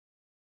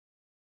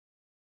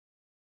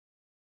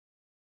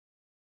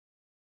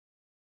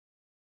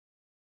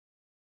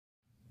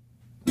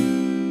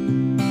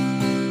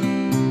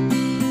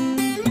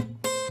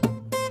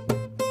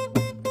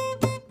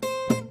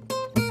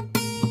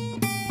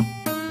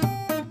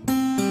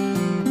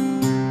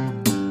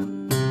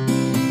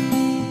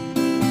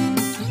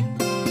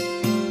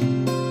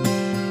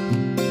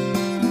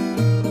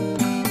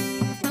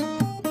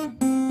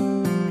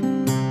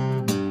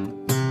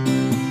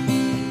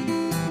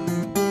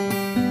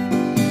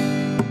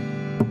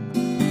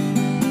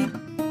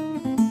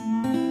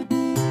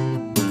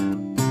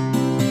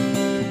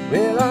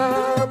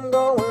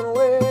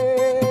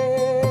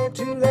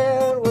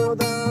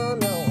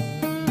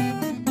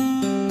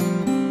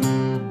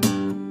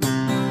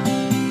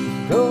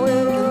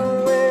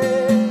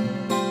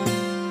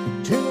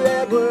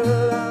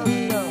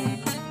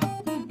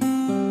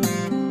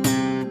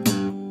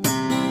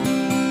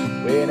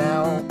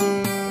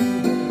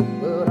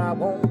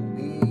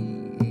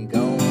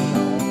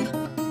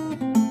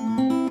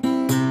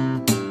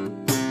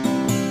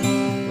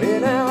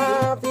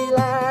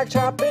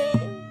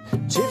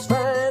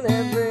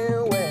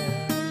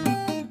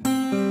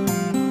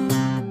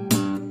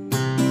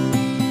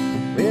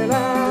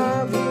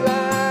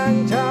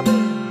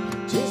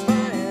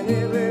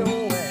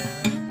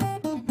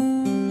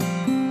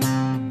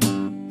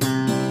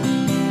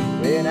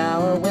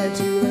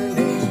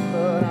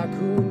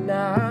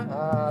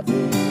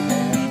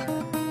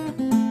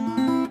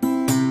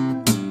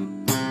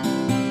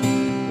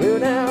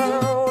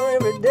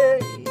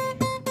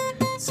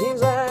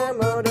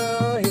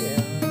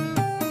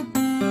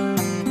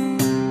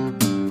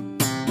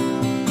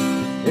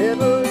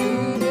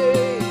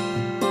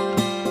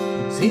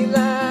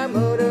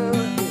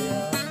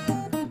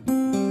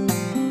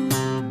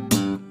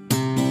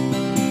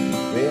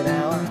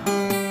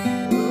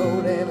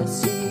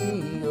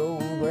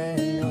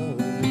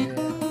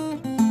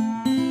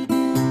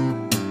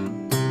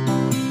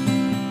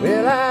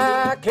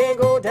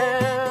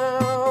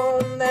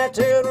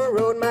dirt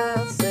road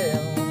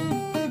myself.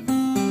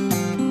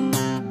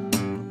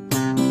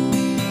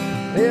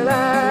 Well,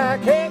 I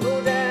can't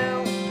go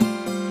down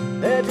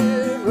that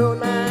dirt road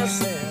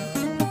myself.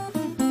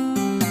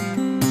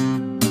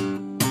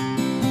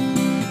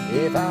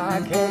 If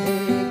I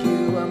can't take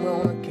you, I'm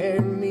gonna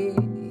carry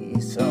me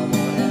someone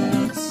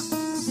else.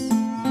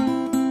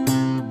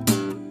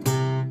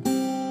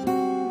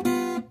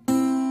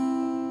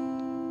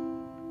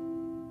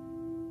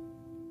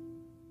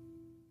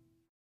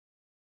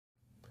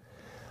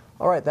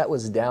 All right, that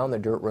was Down the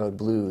Dirt Road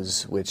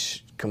Blues,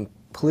 which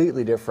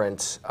completely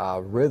different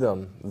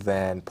rhythm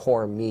than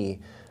Poor Me,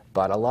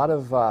 but a lot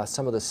of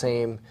some of the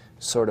same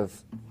sort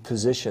of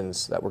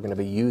positions that we're going to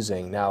be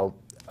using. Now,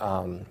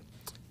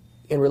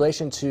 in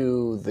relation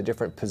to the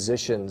different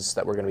positions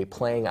that we're going to be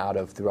playing out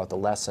of throughout the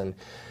lesson,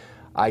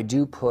 I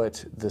do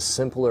put the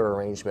simpler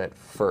arrangement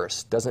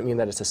first. Doesn't mean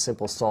that it's a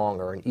simple song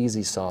or an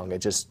easy song. It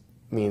just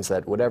means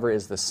that whatever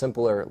is the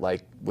simpler,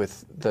 like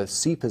with the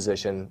C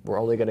position, we're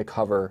only going to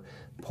cover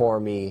Poor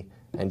Me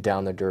and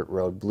Down the Dirt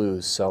Road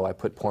Blues. So I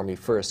put Poor Me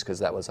first because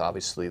that was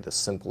obviously the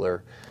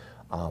simpler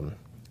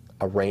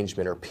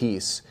arrangement or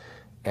piece,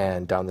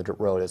 and Down the Dirt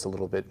Road is a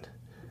little bit,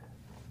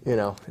 you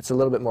know, it's a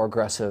little bit more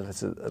aggressive,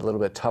 it's a little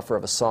bit tougher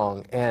of a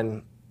song.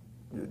 And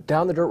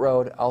Down the Dirt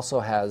Road also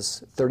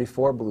has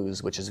 34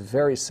 Blues, which is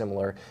very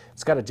similar.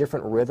 It's got a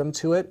different rhythm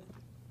to it.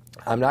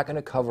 I'm not going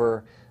to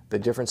cover the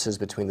differences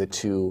between the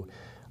two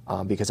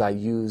because I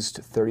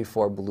used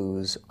 34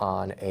 Blues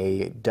on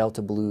a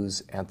Delta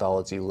Blues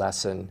anthology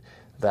lesson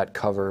that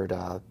covered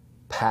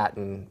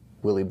Patton,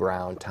 Willie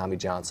Brown, Tommy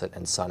Johnson,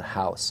 and Son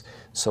House.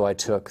 So I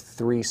took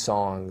 3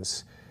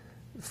 songs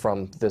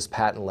from this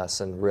Patton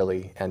lesson,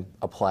 really, and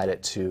applied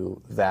it to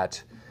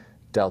that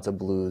Delta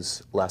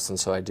Blues lesson.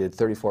 So I did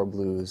 34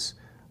 Blues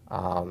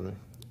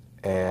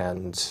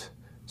and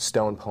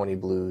Stone Pony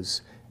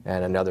Blues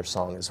and another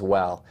song as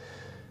well.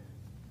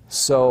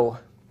 So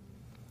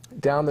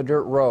Down the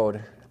Dirt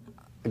Road,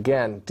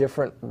 again,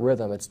 different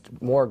rhythm. It's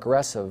more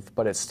aggressive,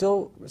 but it's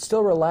still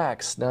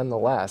relaxed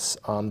nonetheless.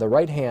 The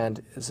right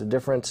hand is a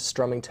different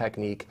strumming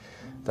technique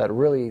that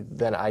really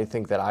than I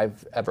think that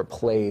I've ever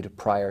played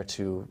prior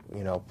to,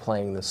 you know,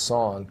 playing this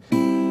song.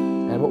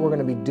 And what we're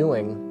going to be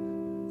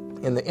doing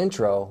in the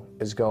intro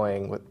is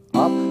going with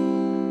up.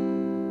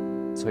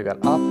 So we got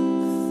up,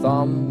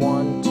 thumb,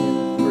 1, 2,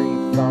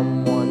 3,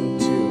 thumb, 1,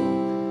 2.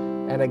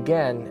 And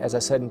again, as I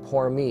said in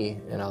Poor Me,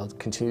 and I'll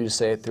continue to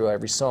say it through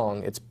every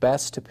song, it's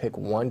best to pick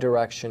one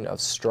direction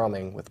of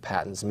strumming with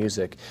Patton's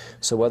music.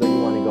 So whether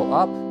you want to go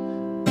up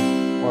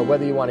or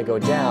whether you want to go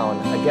down,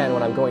 again,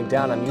 when I'm going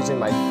down, I'm using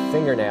my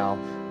fingernail,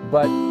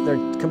 but they're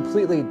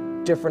completely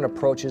different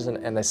approaches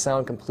and they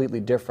sound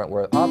completely different.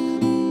 Where up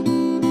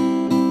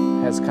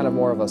has kind of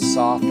more of a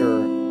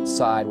softer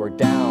side, where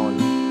down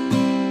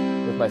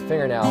with my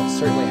fingernail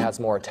certainly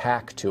has more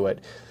attack to it.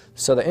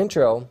 So the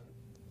intro,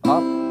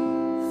 up,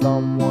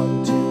 thumb,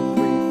 1, 2,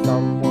 3,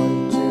 thumb,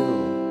 1, 2.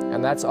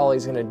 And that's all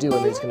he's going to do,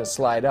 and he's going to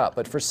slide up.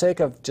 But for sake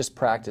of just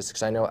practice,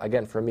 because I know,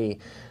 again, for me,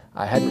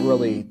 I hadn't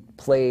really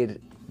played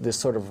this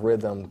sort of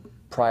rhythm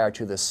prior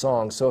to this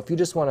song. So if you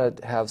just want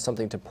to have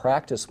something to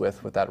practice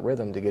with that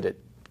rhythm to get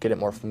it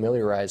more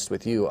familiarized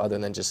with you, other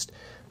than just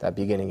that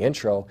beginning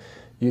intro,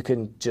 you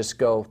can just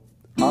go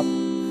up,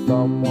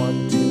 thumb,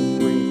 1, 2,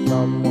 3,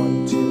 thumb,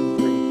 1, 2,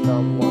 3,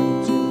 thumb,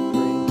 1, 2.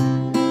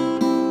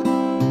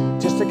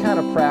 Just to kind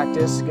of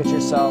practice, get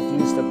yourself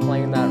used to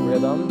playing that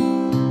rhythm.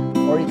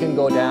 Or you can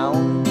go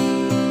down.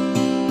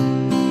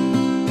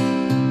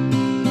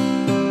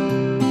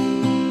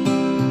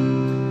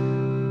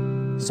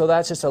 So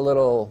that's just a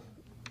little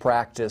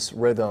practice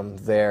rhythm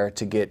there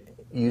to get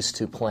used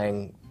to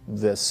playing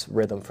this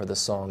rhythm for the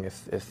song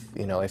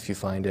if you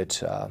find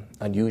it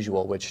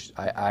unusual, which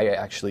I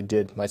actually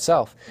did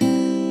myself.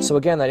 So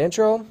again, that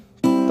intro,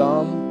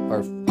 thumb, or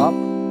up,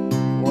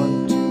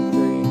 1, 2,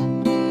 3.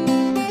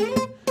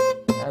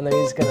 And then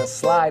he's going to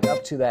slide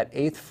up to that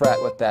 8th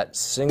fret with that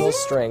single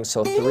string,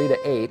 so 3 to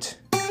 8.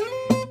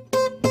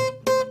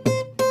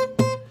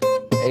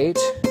 8,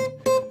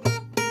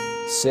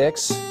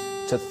 6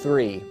 to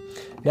 3.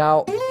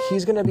 Now,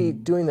 he's going to be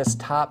doing this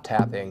top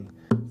tapping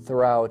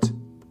throughout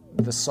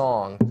the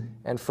song,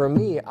 and for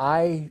me,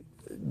 I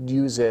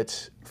use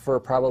it for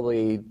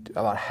probably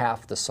about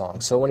half the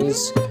song. So when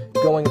he's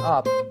going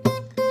up,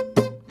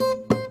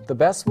 the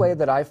best way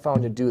that I've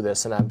found to do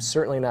this, and I'm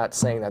certainly not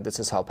saying that this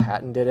is how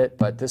Patton did it,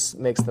 but this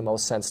makes the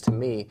most sense to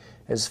me,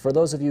 is for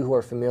those of you who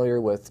are familiar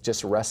with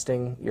just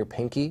resting your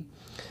pinky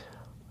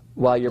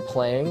while you're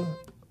playing,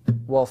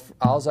 well,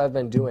 all I've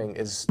been doing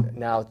is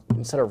now,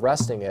 instead of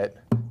resting it,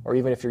 or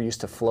even if you're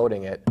used to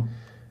floating it,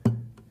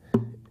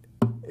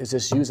 is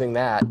just using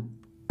that,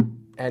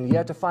 and you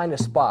have to find a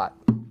spot.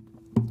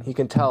 You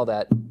can tell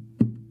that,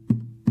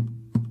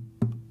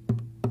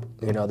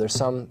 you know, there's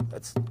some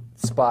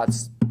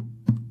spots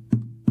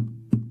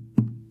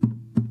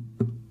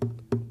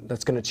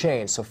that's going to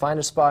change. So find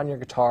a spot in your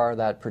guitar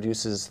that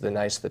produces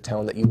the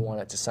tone that you want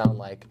it to sound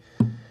like.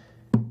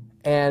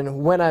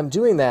 And when I'm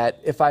doing that,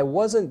 if I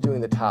wasn't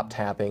doing the top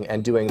tapping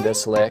and doing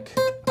this lick,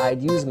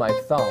 I'd use my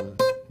thumb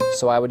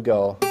So I would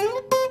go.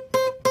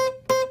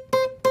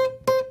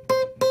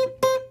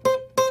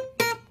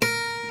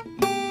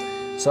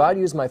 So I'd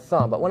use my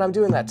thumb, but when I'm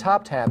doing that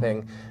top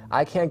tapping,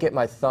 I can't get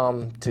my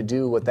thumb to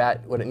do what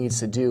it needs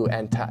to do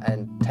and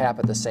tap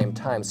at the same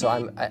time. So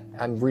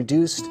I'm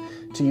reduced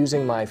to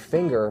using my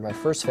finger, my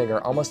first finger,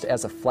 almost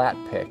as a flat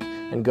pick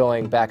and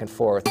going back and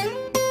forth.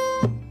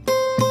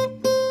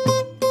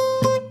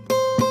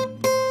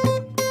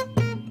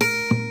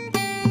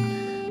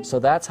 So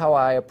that's how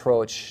I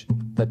approach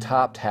the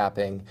top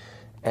tapping.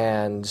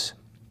 And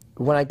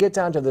when I get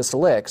down to this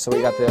lick, so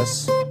we got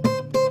this.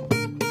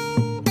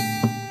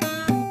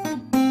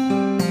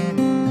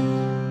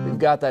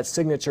 Got that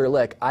signature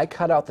lick. I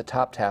cut out the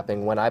top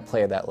tapping when I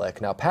play that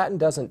lick. Now Patton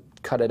doesn't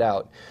cut it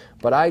out,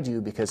 but I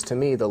do, because to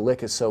me the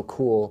lick is so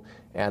cool,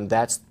 and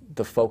that's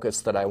the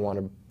focus that I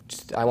want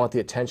the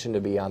attention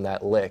to be on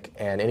that lick.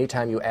 And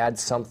anytime you add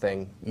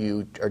something,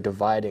 you are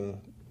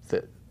dividing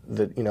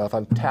the you know, if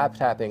I'm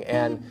tapping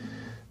and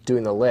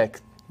doing the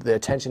lick, the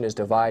attention is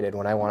divided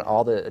when I want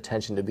all the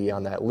attention to be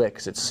on that lick,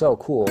 because it's so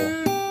cool.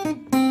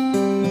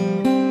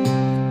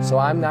 So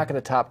I'm not going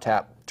to top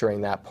tap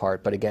during that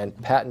part, but again,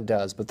 Patton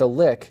does. But the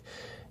lick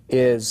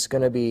is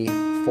going to be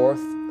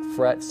 4th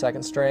fret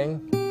 2nd string,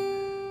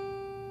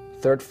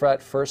 3rd fret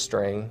 1st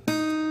string,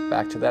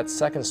 back to that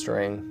 2nd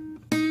string,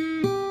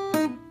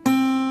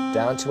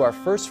 down to our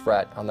 1st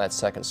fret on that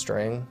 2nd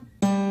string,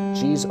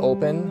 G's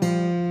open,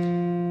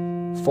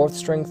 4th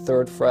string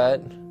 3rd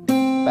fret,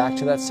 back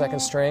to that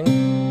 2nd string,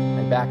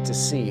 and back to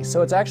C.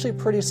 So it's actually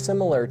pretty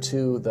similar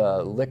to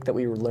the lick that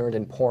we learned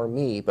in Poor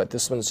Me, but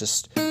this one's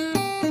just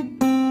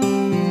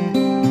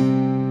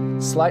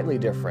slightly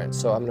different.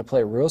 So I'm going to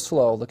play real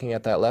slow, looking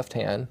at that left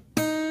hand.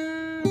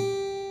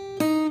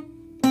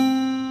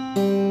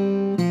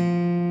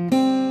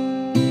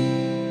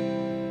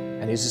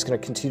 And he's just going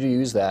to continue to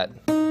use that.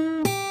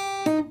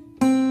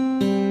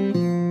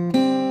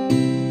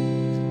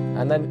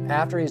 And then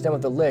after he's done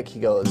with the lick, he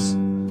goes.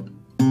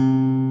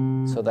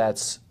 So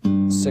that's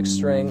 6th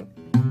string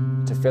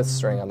to 5th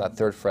string on that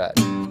 3rd fret.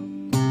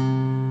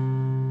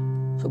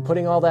 So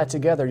putting all that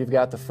together, you've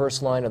got the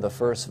first line of the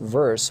first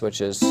verse, which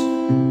is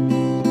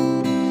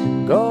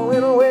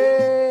going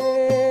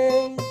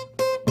away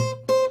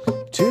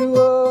to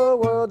a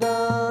world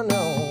unknown.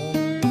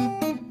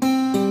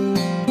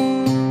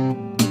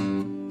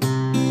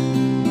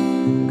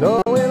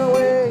 Going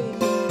away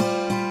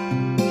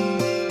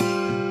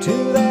to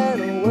that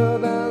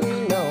world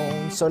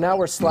unknown. So now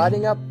we're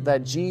sliding up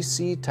that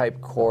G-C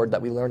type chord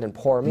that we learned in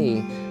Poor Me.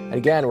 And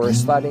again, we're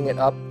sliding it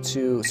up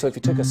to, so if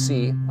you took a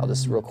C, I'll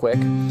just real quick,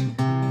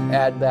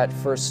 add that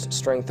 1st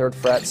string 3rd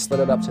fret, slid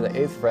it up to the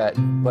 8th fret,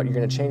 but you're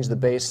going to change the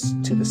bass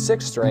to the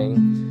 6th string.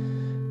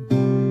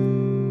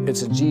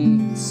 It's a G,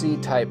 C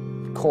type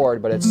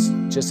chord, but it's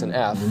just an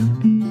F.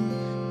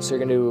 So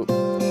you're going to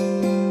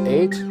do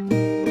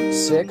 8,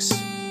 6,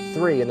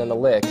 3, and then the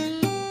lick.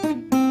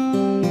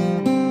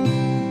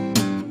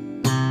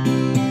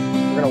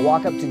 We're going to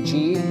walk up to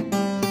G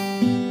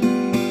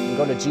and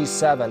go to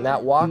G7.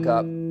 That walk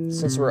up,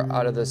 since we're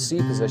out of the C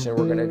position,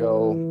 we're going to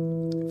go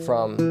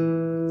from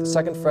the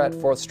 2nd fret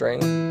 4th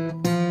string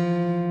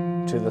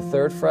to the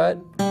 3rd fret,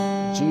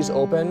 G's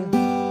open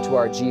to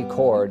our G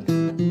chord,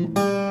 and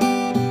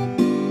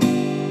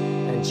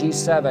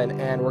G7,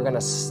 and we're going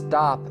to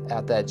stop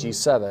at that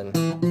G7.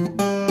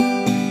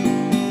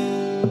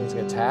 He's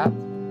going to tap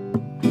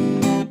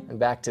and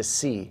back to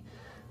C.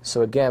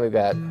 So again, we've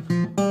got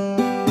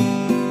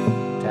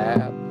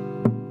tap.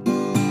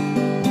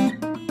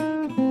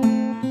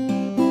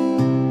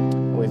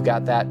 We've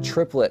got that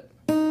triplet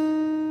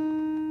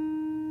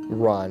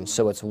run.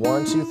 So it's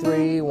 1, 2,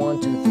 3,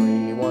 1, 2,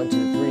 3, 1,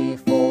 2, 3,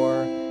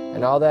 4,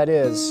 and all that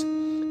is,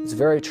 it's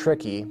very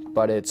tricky,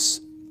 but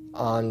it's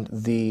on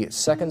the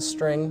 2nd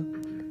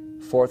string,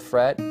 4th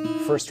fret,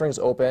 1st string's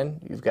open,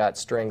 you've got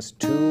strings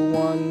 2,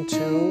 1,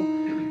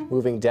 2,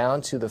 moving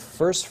down to the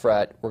 1st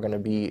fret, we're going to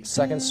be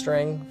 2nd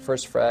string,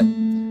 1st fret,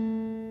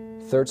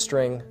 3rd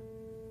string,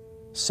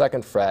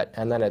 2nd fret,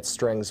 and then it's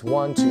strings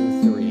 1,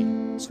 2,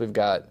 3. So we've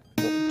got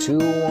 2,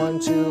 1,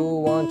 2,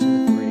 1,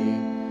 2, 3,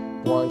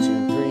 1,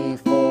 2, 3,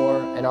 4,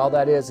 and all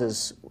that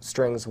is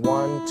strings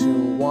 1,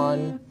 2,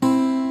 1, 2,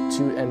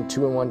 and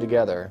 2 and 1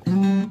 together.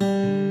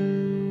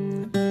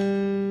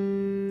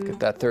 Get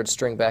that 3rd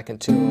string back in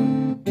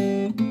tune.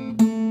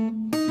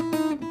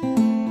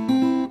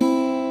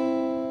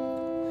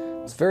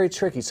 It's very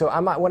tricky. So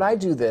when I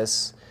do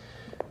this,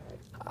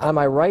 on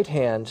my right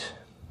hand,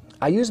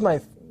 I use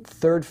my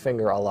 3rd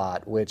finger a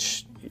lot,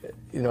 which,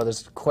 you know,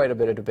 there's quite a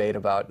bit of debate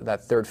about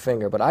that 3rd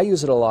finger, but I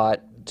use it a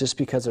lot just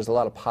because there's a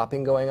lot of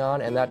popping going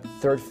on, and that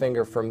 3rd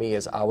finger for me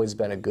has always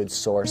been a good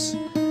source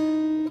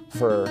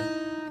for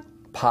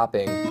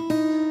popping.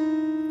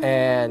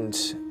 And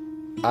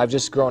I've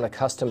just grown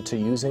accustomed to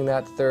using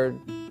that 3rd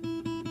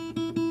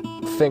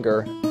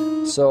finger.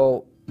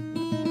 So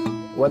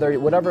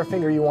whatever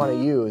finger you want to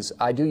use,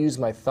 I do use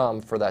my thumb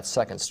for that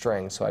 2nd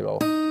string. So I go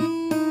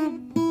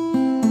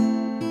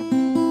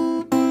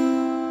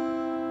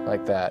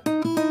like that.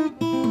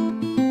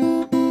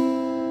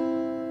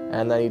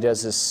 and then he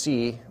does his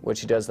C,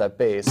 which he does that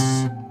bass,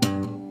 and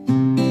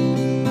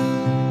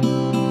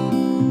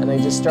then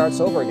he just starts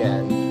over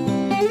again.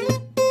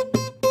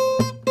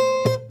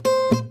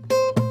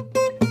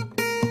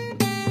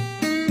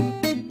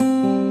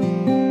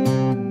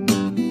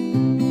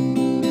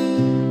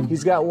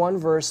 He's got one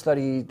verse that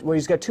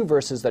he's got two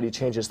verses that he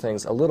changes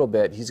things a little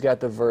bit. He's got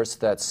the verse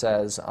that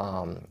says,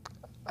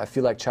 I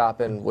feel like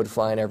chopping, wood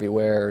flying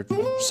everywhere,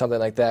 something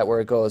like that,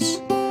 where it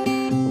goes,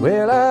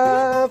 well,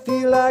 I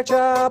feel like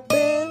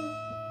chopping.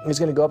 He's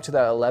going to go up to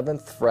that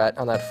 11th fret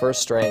on that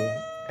first string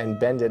and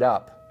bend it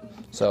up.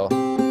 So,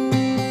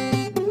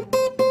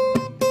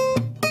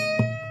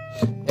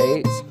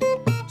 8,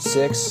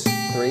 6,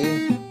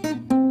 3.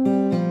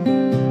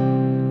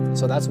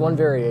 So that's one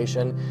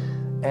variation.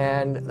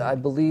 And I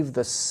believe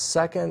the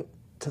second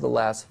to the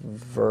last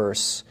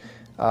verse,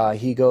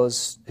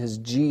 his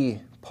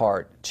G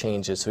part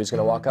changes. So he's going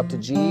to walk up to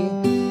G,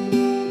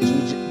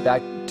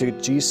 back to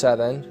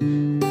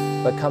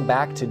G7, but come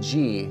back to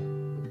G,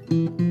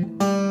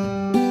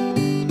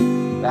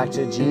 back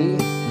to G,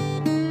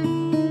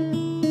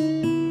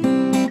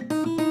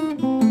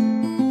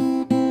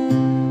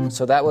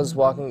 so that was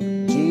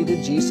walking G to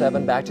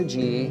G7, back to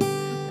G,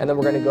 and then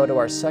we're going to go to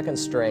our second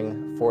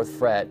string, 4th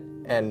fret,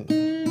 and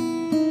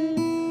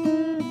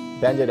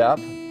bend it up,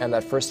 and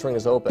that first string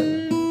is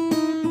open.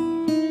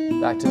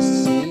 Back to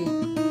C.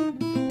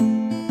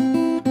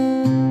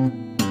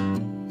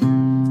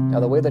 Now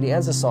the way that he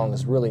ends the song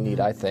is really neat,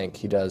 I think.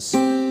 He does.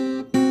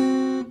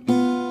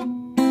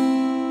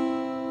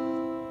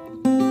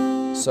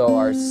 So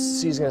our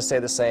C is going to stay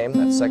the same,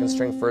 that second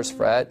string, 1st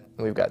fret,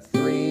 and we've got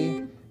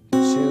 3,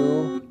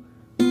 2,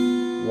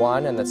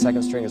 1, and that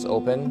second string is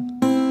open.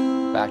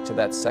 Back to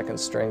that second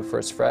string,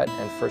 1st fret,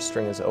 and first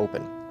string is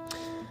open.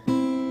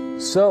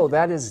 So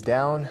that is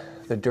Down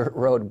the Dirt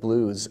Road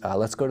Blues.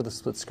 Let's go to the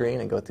split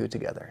screen and go through it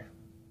together.